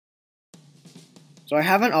So I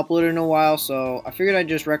haven't uploaded in a while, so I figured I'd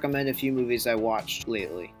just recommend a few movies I watched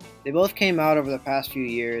lately. They both came out over the past few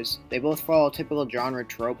years, they both follow typical genre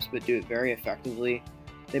tropes but do it very effectively.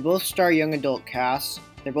 They both star young adult casts,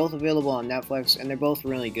 they're both available on Netflix, and they're both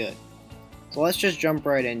really good. So let's just jump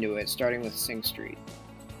right into it, starting with Sing Street.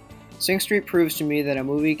 Sing Street proves to me that a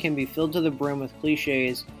movie can be filled to the brim with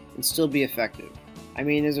cliches and still be effective. I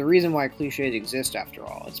mean, there's a reason why cliches exist after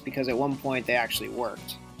all. It's because at one point they actually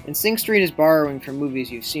worked. And Sing Street is borrowing from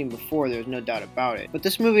movies you've seen before, there's no doubt about it. But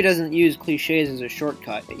this movie doesn't use cliches as a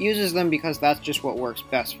shortcut, it uses them because that's just what works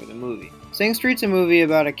best for the movie. Sing Street's a movie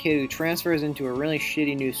about a kid who transfers into a really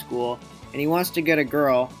shitty new school, and he wants to get a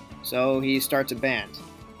girl, so he starts a band.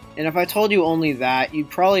 And if I told you only that, you'd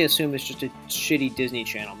probably assume it's just a shitty Disney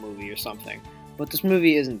Channel movie or something. But this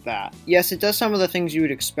movie isn't that. Yes, it does some of the things you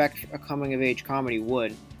would expect a coming-of-age comedy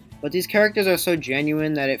would, but these characters are so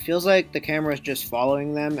genuine that it feels like the camera is just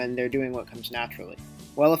following them and they're doing what comes naturally.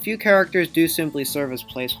 While a few characters do simply serve as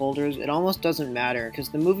placeholders, it almost doesn't matter because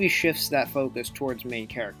the movie shifts that focus towards main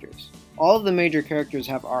characters. All of the major characters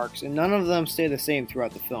have arcs, and none of them stay the same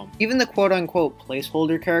throughout the film. Even the quote-unquote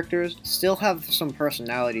placeholder characters still have some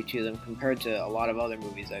personality to them compared to a lot of other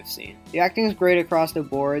movies I've seen. The acting is great across the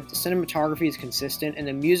board, the cinematography is consistent, and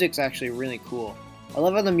the music's actually really cool. I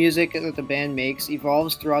love how the music that the band makes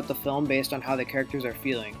evolves throughout the film based on how the characters are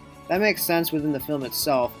feeling. That makes sense within the film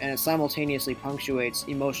itself, and it simultaneously punctuates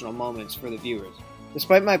emotional moments for the viewers.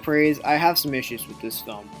 Despite my praise, I have some issues with this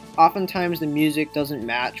film. Oftentimes the music doesn't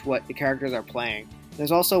match what the characters are playing.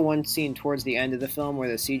 There's also one scene towards the end of the film where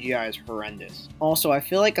the CGI is horrendous. Also, I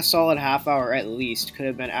feel like a solid half hour at least could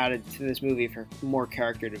have been added to this movie for more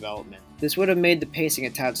character development. This would have made the pacing a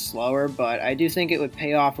tad slower, but I do think it would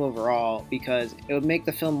pay off overall because it would make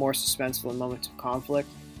the film more suspenseful in moments of conflict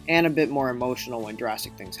and a bit more emotional when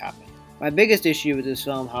drastic things happen. My biggest issue with this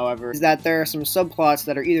film, however, is that there are some subplots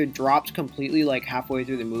that are either dropped completely like halfway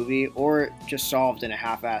through the movie or just solved in a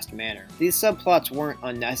half-assed manner. These subplots weren't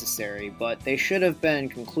unnecessary, but they should have been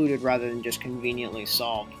concluded rather than just conveniently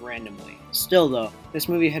solved randomly. Still though, this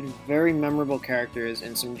movie had very memorable characters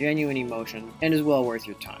and some genuine emotion, and is well worth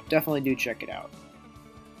your time. Definitely do check it out.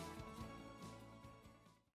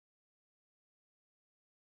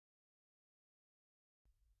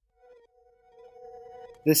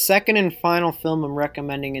 The second and final film I'm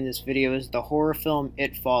recommending in this video is the horror film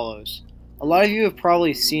It Follows. A lot of you have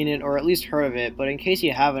probably seen it or at least heard of it, but in case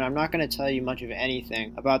you haven't, I'm not going to tell you much of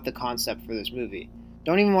anything about the concept for this movie.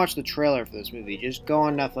 Don't even watch the trailer for this movie, just go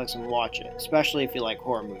on Netflix and watch it, especially if you like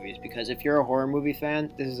horror movies, because if you're a horror movie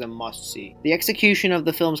fan, this is a must-see. The execution of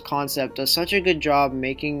the film's concept does such a good job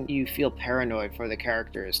making you feel paranoid for the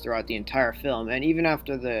characters throughout the entire film, and even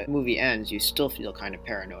after the movie ends, you still feel kind of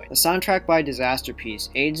paranoid. The soundtrack by Disaster Piece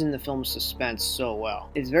aids in the film's suspense so well.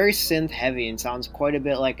 It's very synth-heavy and sounds quite a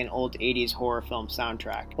bit like an old 80s horror film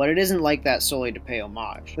soundtrack, but it isn't like that solely to pay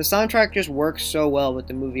homage. The soundtrack just works so well with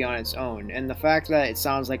the movie on its own, and the fact that it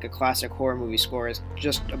sounds like a classic horror movie score is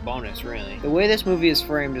just a bonus, really. The way this movie is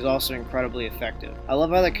framed is also incredibly effective. I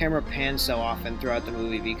love how the camera pans so often throughout the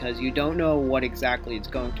movie because you don't know what exactly it's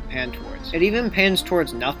going to pan towards. It even pans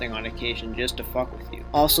towards nothing on occasion just to fuck with you.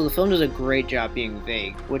 Also, the film does a great job being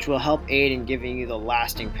vague, which will help aid in giving you the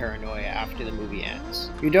lasting paranoia after the movie ends.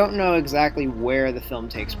 You don't know exactly where the film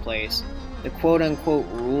takes place. The quote-unquote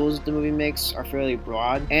rules the movie makes are fairly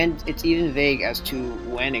broad, and it's even vague as to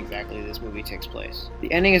when exactly this movie takes place.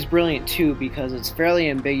 The ending is brilliant too because it's fairly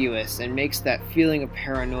ambiguous and makes that feeling of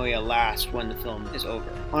paranoia last when the film is over.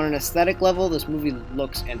 On an aesthetic level, this movie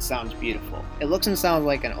looks and sounds beautiful. It looks and sounds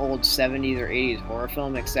like an old 70s or 80s horror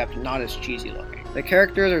film, except not as cheesy looking. The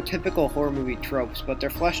characters are typical horror movie tropes, but they're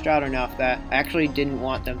fleshed out enough that I actually didn't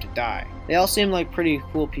want them to die. They all seem like pretty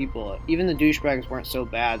cool people. Even the douchebags weren't so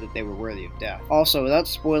bad that they were worthy of death. Also, without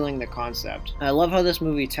spoiling the concept, I love how this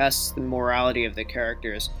movie tests the morality of the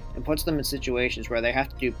characters and puts them in situations where they have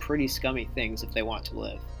to do pretty scummy things if they want to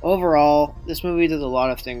live. Overall, this movie does a lot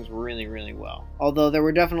of things really, really well. Although there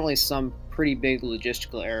were definitely some pretty big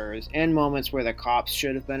logistical errors and moments where the cops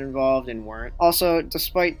should have been involved and weren't. Also,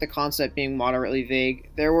 despite the concept being moderately vague,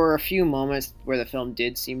 there were a few moments where the film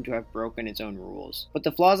did seem to have broken its own rules. But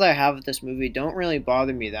the flaws I have with this movie don't really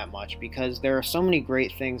bother me that much because there are so many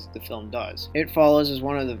great things that the film does. It Follows is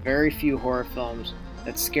one of the very few horror films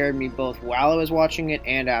that scared me both while I was watching it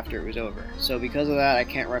and after it was over. So because of that, I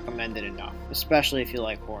can't recommend it enough, especially if you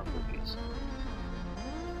like horror movies.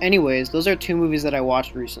 Anyways, those are two movies that I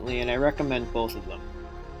watched recently, and I recommend both of them.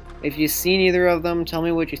 If you've seen either of them, tell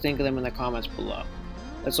me what you think of them in the comments below.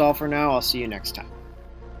 That's all for now, I'll see you next time.